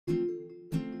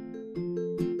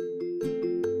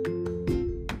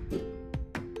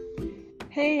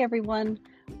Hey everyone,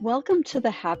 welcome to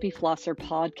the Happy Flosser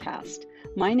podcast.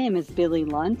 My name is Billy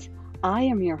Lunt. I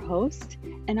am your host,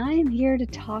 and I am here to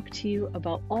talk to you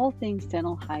about all things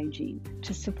dental hygiene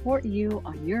to support you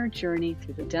on your journey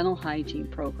through the dental hygiene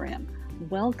program.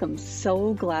 Welcome,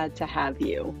 so glad to have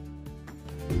you.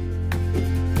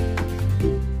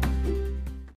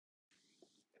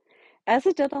 As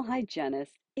a dental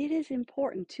hygienist, it is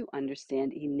important to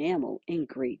understand enamel in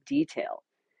great detail.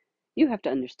 You have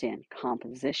to understand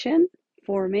composition,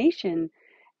 formation,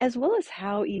 as well as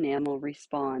how enamel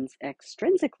responds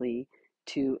extrinsically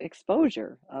to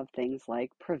exposure of things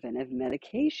like preventive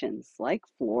medications like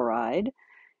fluoride,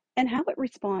 and how it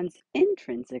responds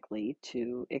intrinsically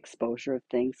to exposure of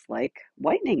things like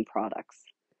whitening products.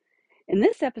 In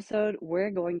this episode,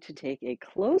 we're going to take a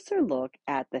closer look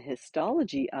at the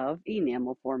histology of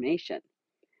enamel formation.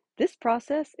 This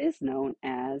process is known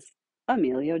as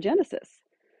amelogenesis.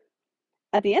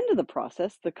 At the end of the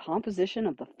process, the composition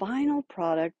of the final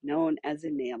product known as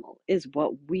enamel is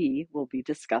what we will be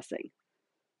discussing.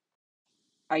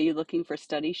 Are you looking for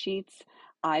study sheets?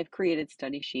 I've created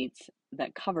study sheets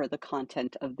that cover the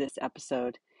content of this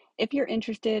episode. If you're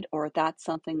interested or that's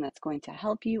something that's going to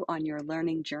help you on your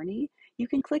learning journey, you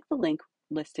can click the link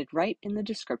listed right in the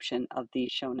description of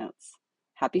these show notes.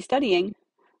 Happy studying!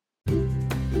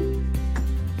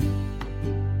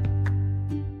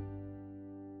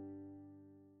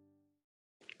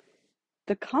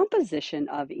 The composition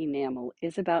of enamel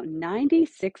is about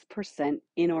 96%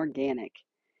 inorganic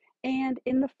and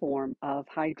in the form of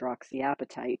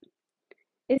hydroxyapatite.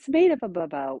 It's made up of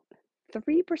about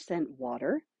 3%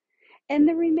 water, and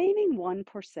the remaining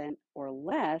 1% or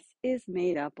less is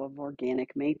made up of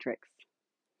organic matrix.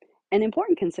 An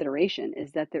important consideration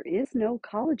is that there is no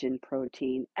collagen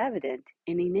protein evident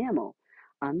in enamel,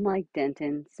 unlike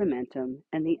dentin, cementum,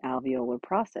 and the alveolar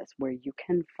process where you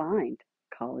can find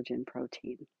collagen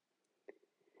protein.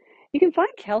 You can find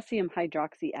calcium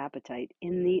hydroxyapatite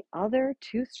in the other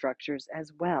tooth structures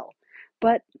as well,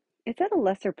 but it's at a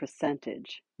lesser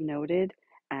percentage, noted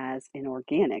as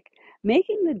inorganic,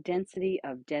 making the density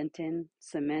of dentin,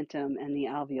 cementum, and the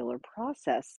alveolar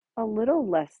process a little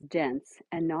less dense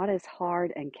and not as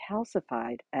hard and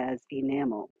calcified as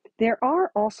enamel. There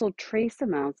are also trace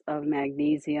amounts of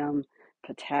magnesium,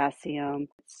 potassium,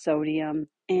 sodium,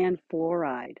 and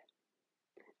fluoride.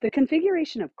 The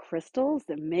configuration of crystals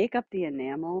that make up the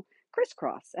enamel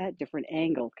crisscross at different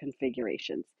angle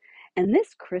configurations, and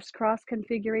this crisscross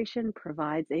configuration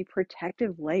provides a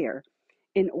protective layer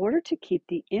in order to keep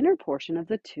the inner portion of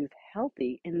the tooth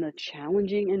healthy in the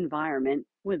challenging environment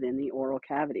within the oral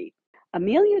cavity.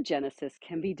 Amelogenesis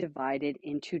can be divided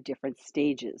into different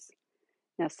stages.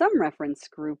 Now, some reference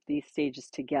group these stages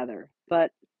together,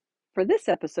 but for this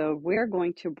episode, we're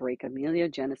going to break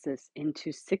amelogenesis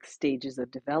into 6 stages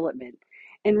of development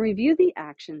and review the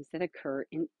actions that occur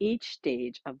in each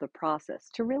stage of the process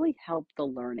to really help the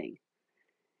learning.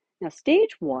 Now,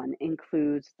 stage 1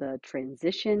 includes the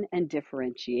transition and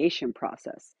differentiation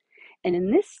process. And in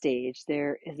this stage,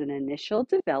 there is an initial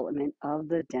development of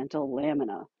the dental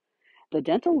lamina. The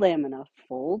dental lamina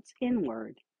folds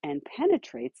inward and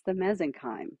penetrates the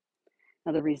mesenchyme.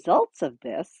 Now, the results of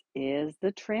this is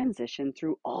the transition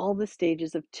through all the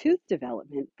stages of tooth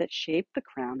development that shape the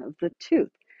crown of the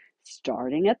tooth,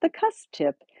 starting at the cusp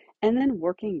tip and then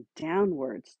working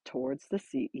downwards towards the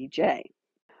CEJ.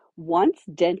 Once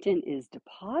dentin is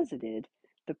deposited,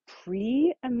 the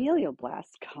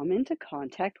pre-ameloblasts come into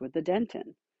contact with the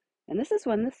dentin, and this is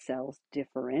when the cells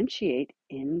differentiate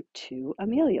into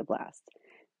ameloblasts.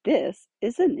 This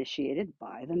is initiated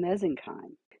by the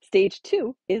mesenchyme. Stage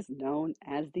 2 is known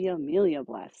as the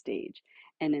ameloblast stage,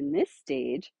 and in this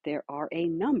stage, there are a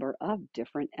number of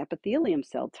different epithelium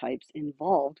cell types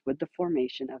involved with the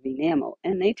formation of enamel,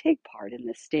 and they take part in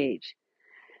this stage.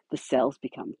 The cells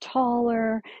become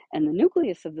taller, and the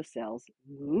nucleus of the cells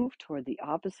move toward the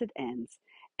opposite ends,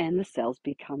 and the cells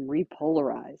become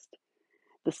repolarized.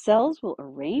 The cells will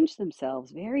arrange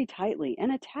themselves very tightly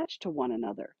and attach to one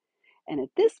another. And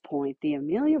at this point, the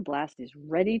ameloblast is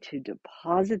ready to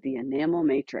deposit the enamel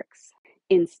matrix.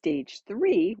 In stage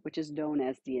 3, which is known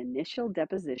as the initial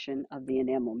deposition of the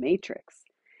enamel matrix,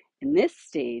 in this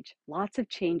stage, lots of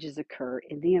changes occur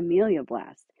in the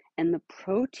ameloblast, and the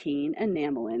protein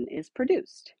enamelin is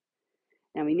produced.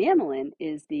 Now, enamelin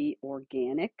is the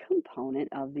organic component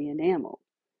of the enamel.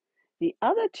 The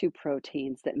other 2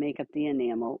 proteins that make up the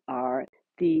enamel are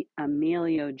the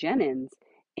amelogenins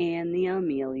and the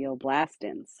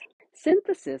ameloblastins.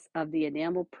 Synthesis of the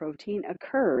enamel protein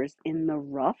occurs in the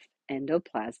rough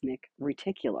endoplasmic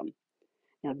reticulum.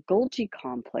 Now, Golgi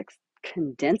complex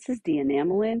condenses the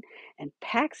enamelin and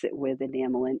packs it with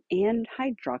enamelin and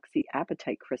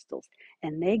hydroxyapatite crystals,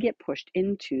 and they get pushed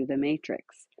into the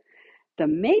matrix. The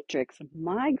matrix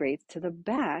migrates to the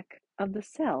back of the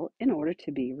cell in order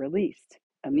to be released.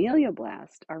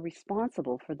 Ameloblasts are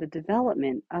responsible for the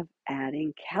development of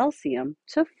adding calcium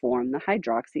to form the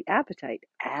hydroxyapatite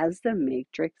as the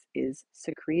matrix is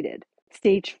secreted.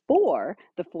 Stage 4,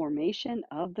 the formation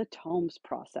of the tomes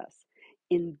process.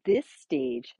 In this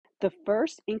stage, the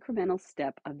first incremental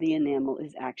step of the enamel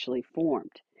is actually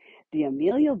formed. The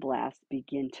ameloblasts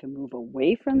begin to move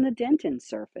away from the dentin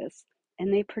surface,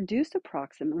 and they produce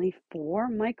approximately 4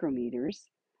 micrometers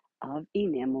of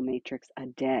enamel matrix a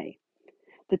day.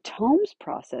 The tomes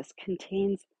process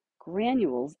contains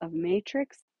granules of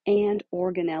matrix and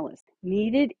organelles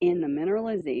needed in the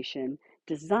mineralization,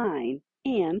 design,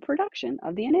 and production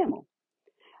of the enamel.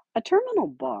 A terminal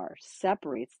bar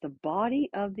separates the body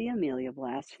of the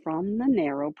ameloblast from the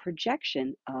narrow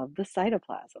projection of the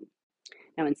cytoplasm.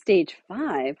 Now, in stage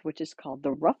 5, which is called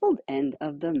the ruffled end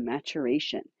of the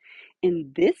maturation,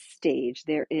 in this stage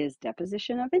there is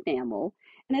deposition of enamel,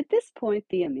 and at this point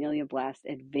the ameloblasts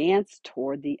advance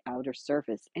toward the outer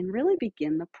surface and really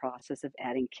begin the process of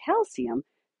adding calcium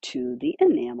to the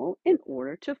enamel in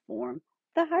order to form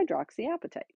the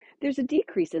hydroxyapatite. There's a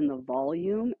decrease in the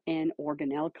volume and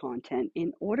organelle content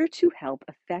in order to help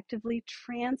effectively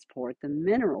transport the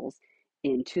minerals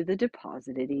into the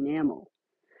deposited enamel.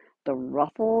 The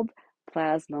ruffled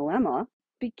plasmalemma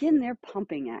begin their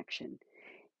pumping action.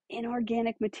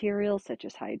 Inorganic materials such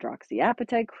as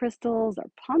hydroxyapatite crystals are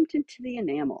pumped into the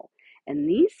enamel, and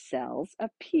these cells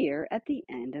appear at the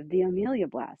end of the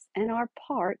ameloblast and are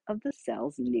part of the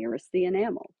cells nearest the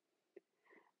enamel.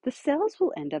 The cells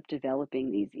will end up developing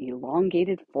these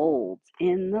elongated folds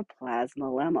in the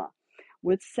plasmalemma,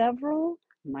 with several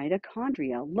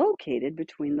mitochondria located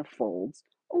between the folds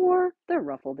or the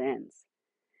ruffled ends.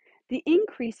 The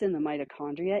increase in the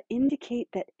mitochondria indicate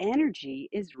that energy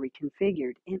is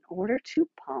reconfigured in order to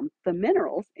pump the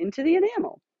minerals into the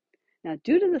enamel. Now,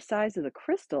 due to the size of the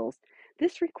crystals,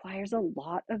 this requires a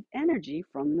lot of energy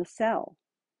from the cell.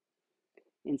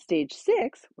 In stage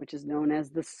 6, which is known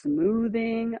as the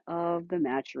smoothing of the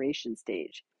maturation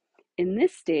stage, in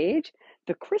this stage,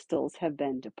 the crystals have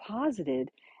been deposited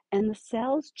and the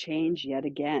cells change yet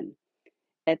again.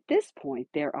 At this point,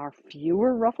 there are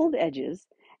fewer ruffled edges,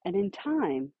 and in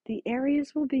time, the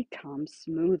areas will become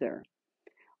smoother.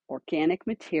 Organic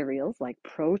materials like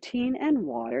protein and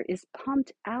water is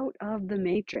pumped out of the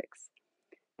matrix.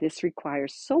 This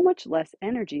requires so much less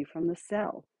energy from the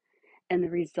cell, and the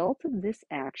result of this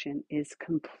action is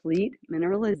complete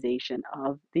mineralization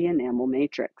of the enamel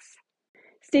matrix.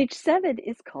 Stage 7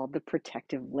 is called the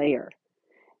protective layer.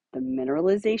 The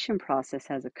mineralization process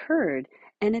has occurred,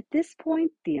 and at this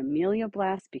point, the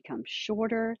ameloblasts become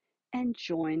shorter and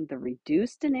join the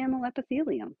reduced enamel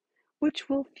epithelium, which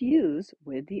will fuse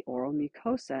with the oral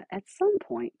mucosa at some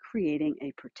point, creating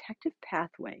a protective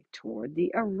pathway toward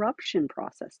the eruption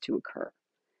process to occur.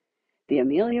 The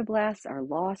ameloblasts are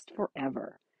lost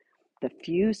forever. The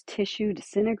fused tissue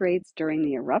disintegrates during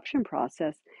the eruption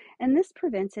process, and this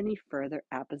prevents any further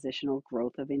appositional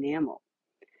growth of enamel.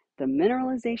 The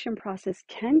mineralization process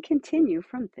can continue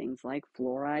from things like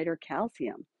fluoride or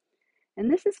calcium,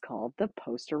 and this is called the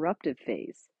post-eruptive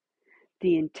phase.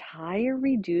 The entire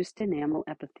reduced enamel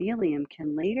epithelium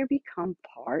can later become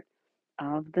part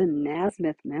of the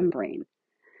nasmyth membrane.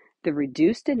 The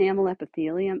reduced enamel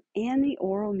epithelium and the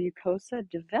oral mucosa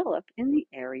develop in the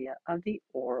area of the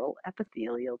oral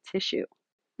epithelial tissue.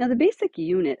 Now, the basic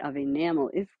unit of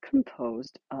enamel is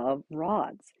composed of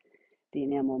rods. The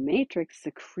enamel matrix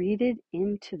secreted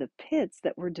into the pits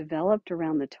that were developed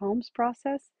around the tomes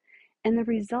process, and the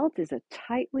result is a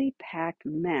tightly packed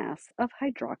mass of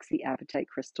hydroxyapatite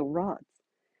crystal rods.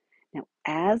 Now,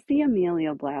 as the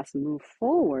ameloblasts move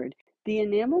forward, the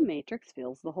enamel matrix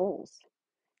fills the holes.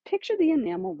 Picture the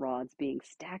enamel rods being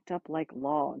stacked up like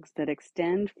logs that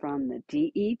extend from the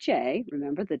DEJ,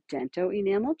 remember the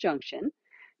dento-enamel junction,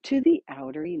 to the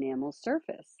outer enamel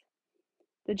surface.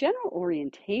 The general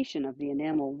orientation of the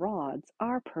enamel rods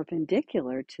are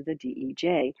perpendicular to the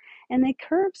DEJ, and they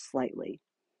curve slightly.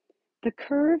 The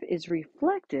curve is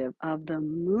reflective of the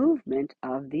movement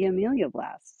of the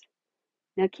ameloblasts.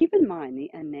 Now keep in mind,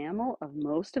 the enamel of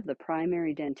most of the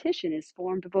primary dentition is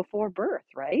formed before birth,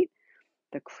 right?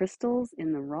 The crystals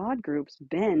in the rod groups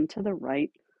bend to the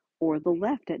right or the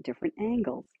left at different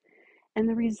angles, and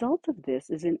the result of this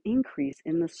is an increase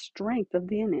in the strength of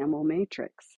the enamel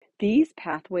matrix. These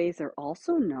pathways are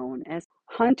also known as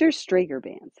Hunter-Strager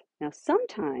bands. Now,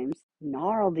 sometimes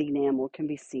gnarled enamel can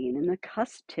be seen in the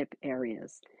cusp tip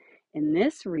areas. In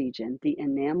this region, the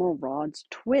enamel rods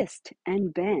twist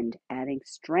and bend, adding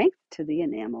strength to the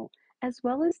enamel as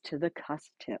well as to the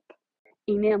cusp tip.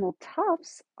 Enamel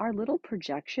tufts are little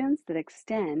projections that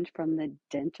extend from the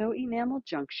dentoenamel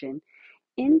junction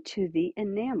into the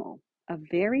enamel, a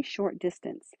very short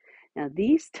distance. Now,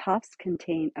 these tufts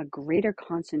contain a greater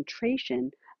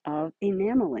concentration of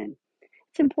enamelin.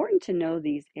 It's important to know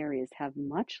these areas have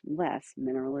much less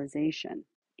mineralization.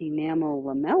 Enamel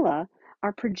lamella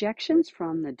are projections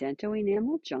from the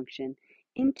dentoenamel junction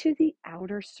into the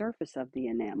outer surface of the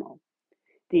enamel.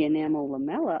 The enamel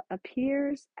lamella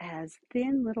appears as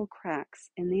thin little cracks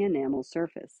in the enamel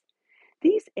surface.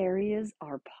 These areas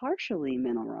are partially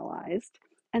mineralized,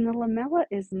 and the lamella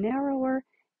is narrower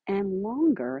and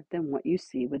longer than what you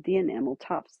see with the enamel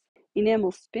tufts.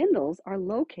 Enamel spindles are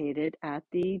located at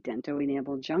the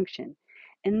dentoenamel junction,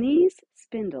 and these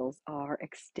spindles are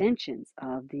extensions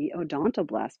of the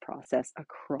odontoblast process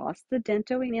across the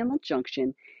dentoenamel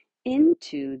junction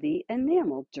into the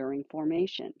enamel during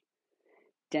formation.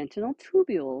 Dentinal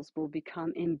tubules will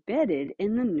become embedded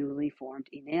in the newly formed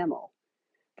enamel.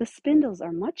 The spindles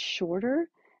are much shorter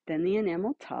than the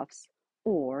enamel tufts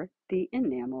or the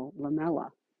enamel lamella.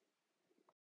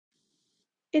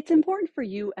 It's important for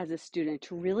you as a student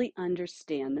to really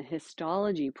understand the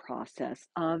histology process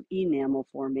of enamel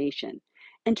formation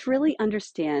and to really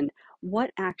understand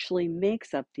what actually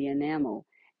makes up the enamel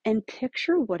and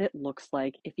picture what it looks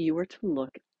like if you were to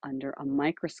look under a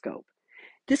microscope.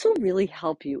 This will really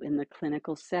help you in the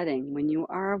clinical setting when you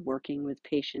are working with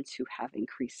patients who have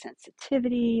increased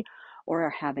sensitivity or are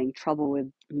having trouble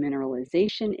with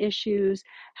mineralization issues,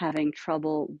 having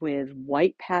trouble with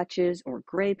white patches or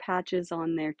gray patches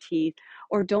on their teeth,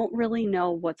 or don't really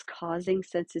know what's causing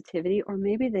sensitivity, or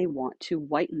maybe they want to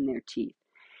whiten their teeth.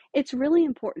 It's really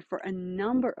important for a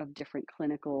number of different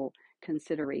clinical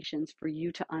considerations for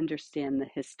you to understand the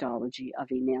histology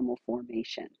of enamel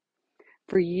formation.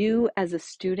 For you as a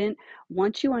student,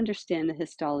 once you understand the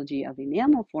histology of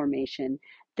enamel formation,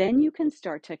 then you can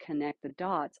start to connect the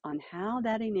dots on how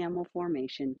that enamel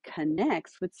formation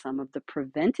connects with some of the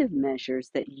preventive measures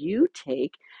that you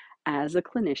take as a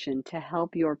clinician to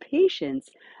help your patients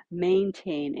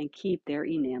maintain and keep their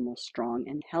enamel strong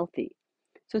and healthy.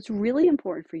 So it's really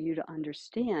important for you to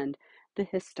understand the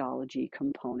histology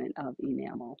component of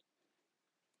enamel.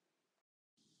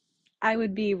 I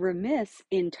would be remiss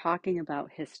in talking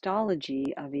about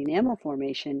histology of enamel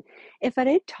formation if I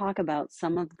didn't talk about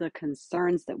some of the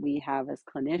concerns that we have as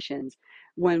clinicians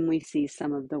when we see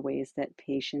some of the ways that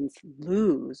patients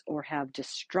lose or have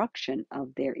destruction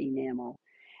of their enamel.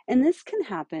 And this can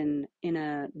happen in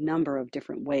a number of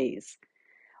different ways.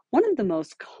 One of the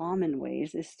most common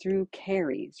ways is through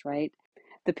caries, right?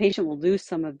 The patient will lose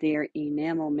some of their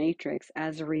enamel matrix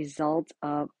as a result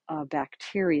of a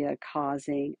bacteria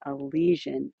causing a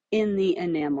lesion in the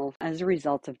enamel as a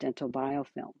result of dental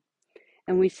biofilm.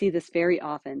 And we see this very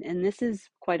often. And this is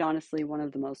quite honestly one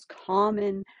of the most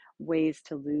common ways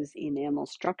to lose enamel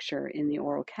structure in the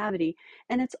oral cavity.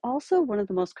 And it's also one of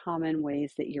the most common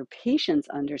ways that your patients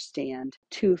understand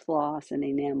tooth loss and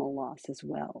enamel loss as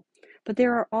well. But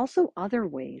there are also other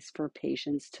ways for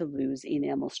patients to lose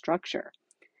enamel structure.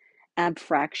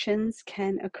 Abfractions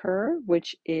can occur,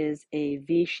 which is a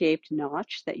V-shaped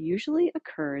notch that usually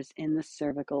occurs in the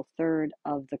cervical third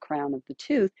of the crown of the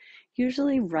tooth,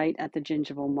 usually right at the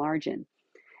gingival margin.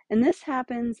 And this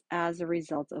happens as a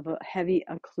result of a heavy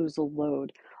occlusal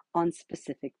load on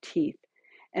specific teeth.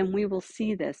 And we will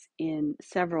see this in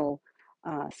several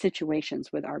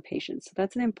situations with our patients. So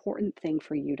that's an important thing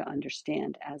for you to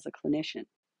understand as a clinician.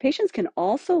 Patients can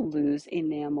also lose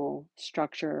enamel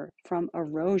structure from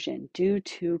erosion due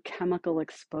to chemical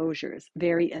exposures,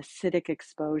 very acidic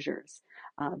exposures.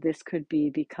 This could be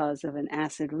because of an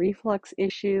acid reflux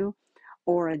issue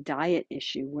or a diet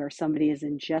issue where somebody is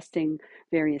ingesting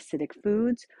very acidic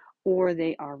foods or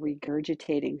they are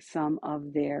regurgitating some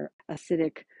of their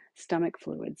acidic stomach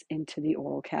fluids into the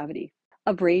oral cavity.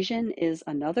 Abrasion is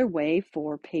another way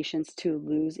for patients to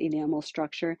lose enamel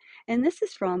structure, and this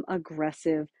is from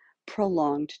aggressive,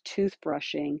 prolonged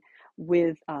toothbrushing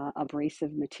with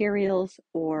abrasive materials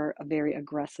or a very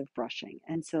aggressive brushing.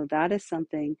 And so that is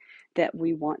something that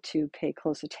we want to pay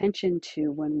close attention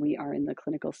to when we are in the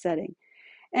clinical setting.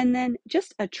 And then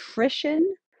just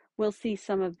attrition, we'll see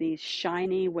some of these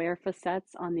shiny wear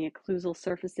facets on the occlusal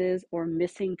surfaces or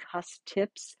missing cusp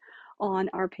tips on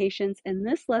our patients. And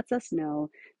this lets us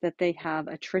know that they have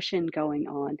attrition going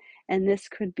on. And this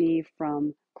could be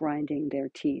from grinding their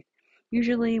teeth.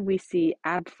 Usually we see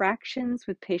abfractions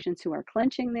with patients who are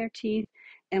clenching their teeth,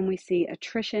 and we see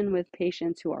attrition with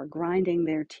patients who are grinding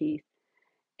their teeth.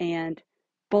 And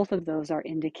Both of those are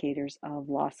indicators of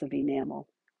loss of enamel.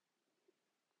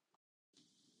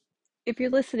 If you're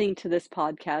listening to this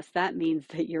podcast, that means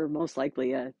that you're most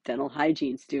likely a dental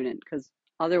hygiene student, because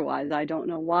otherwise I don't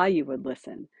know why you would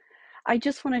listen. I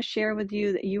just want to share with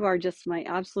you that you are just my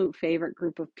absolute favorite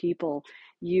group of people.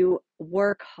 You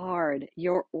work hard,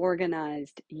 you're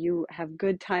organized, you have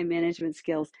good time management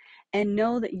skills, and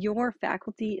know that your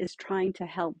faculty is trying to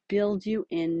help build you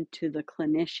into the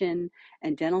clinician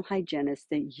and dental hygienist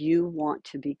that you want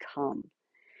to become.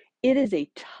 It is a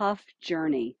tough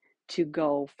journey to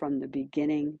go from the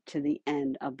beginning to the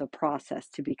end of the process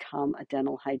to become a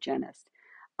dental hygienist.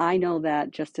 I know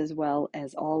that just as well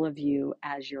as all of you,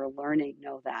 as you're learning,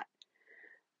 know that.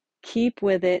 Keep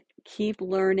with it, keep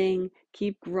learning,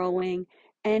 keep growing.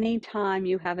 Anytime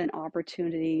you have an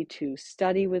opportunity to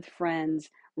study with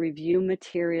friends, review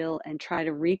material, and try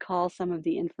to recall some of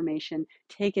the information,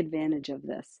 take advantage of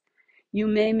this. You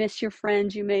may miss your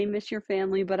friends, you may miss your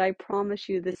family, but I promise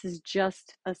you this is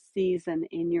just a season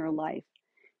in your life.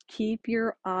 Keep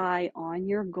your eye on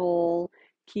your goal.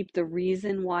 Keep the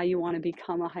reason why you want to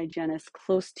become a hygienist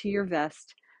close to your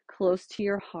vest, close to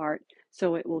your heart,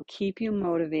 so it will keep you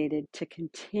motivated to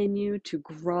continue to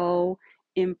grow,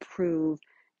 improve,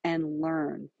 and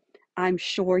learn. I'm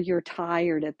sure you're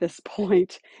tired at this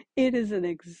point. It is an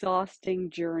exhausting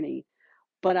journey,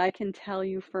 but I can tell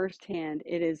you firsthand,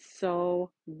 it is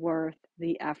so worth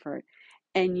the effort.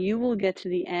 And you will get to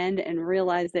the end and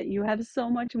realize that you have so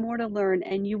much more to learn,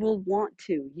 and you will want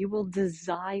to. You will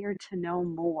desire to know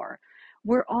more.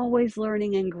 We're always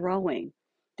learning and growing.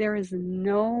 There is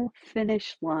no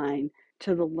finish line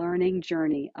to the learning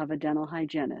journey of a dental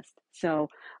hygienist. So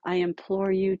I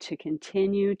implore you to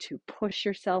continue to push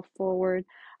yourself forward.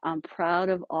 I'm proud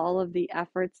of all of the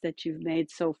efforts that you've made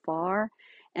so far.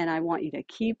 And I want you to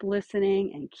keep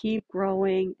listening and keep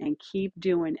growing and keep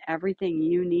doing everything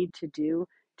you need to do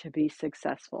to be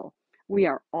successful. We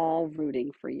are all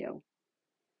rooting for you.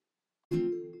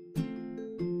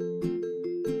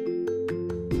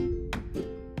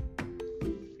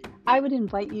 I would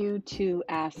invite you to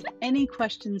ask any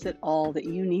questions at all that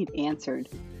you need answered.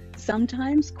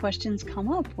 Sometimes questions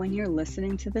come up when you're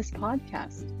listening to this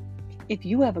podcast. If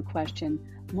you have a question,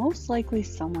 most likely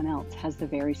someone else has the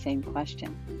very same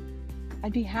question.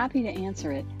 I'd be happy to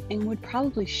answer it and would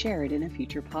probably share it in a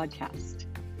future podcast.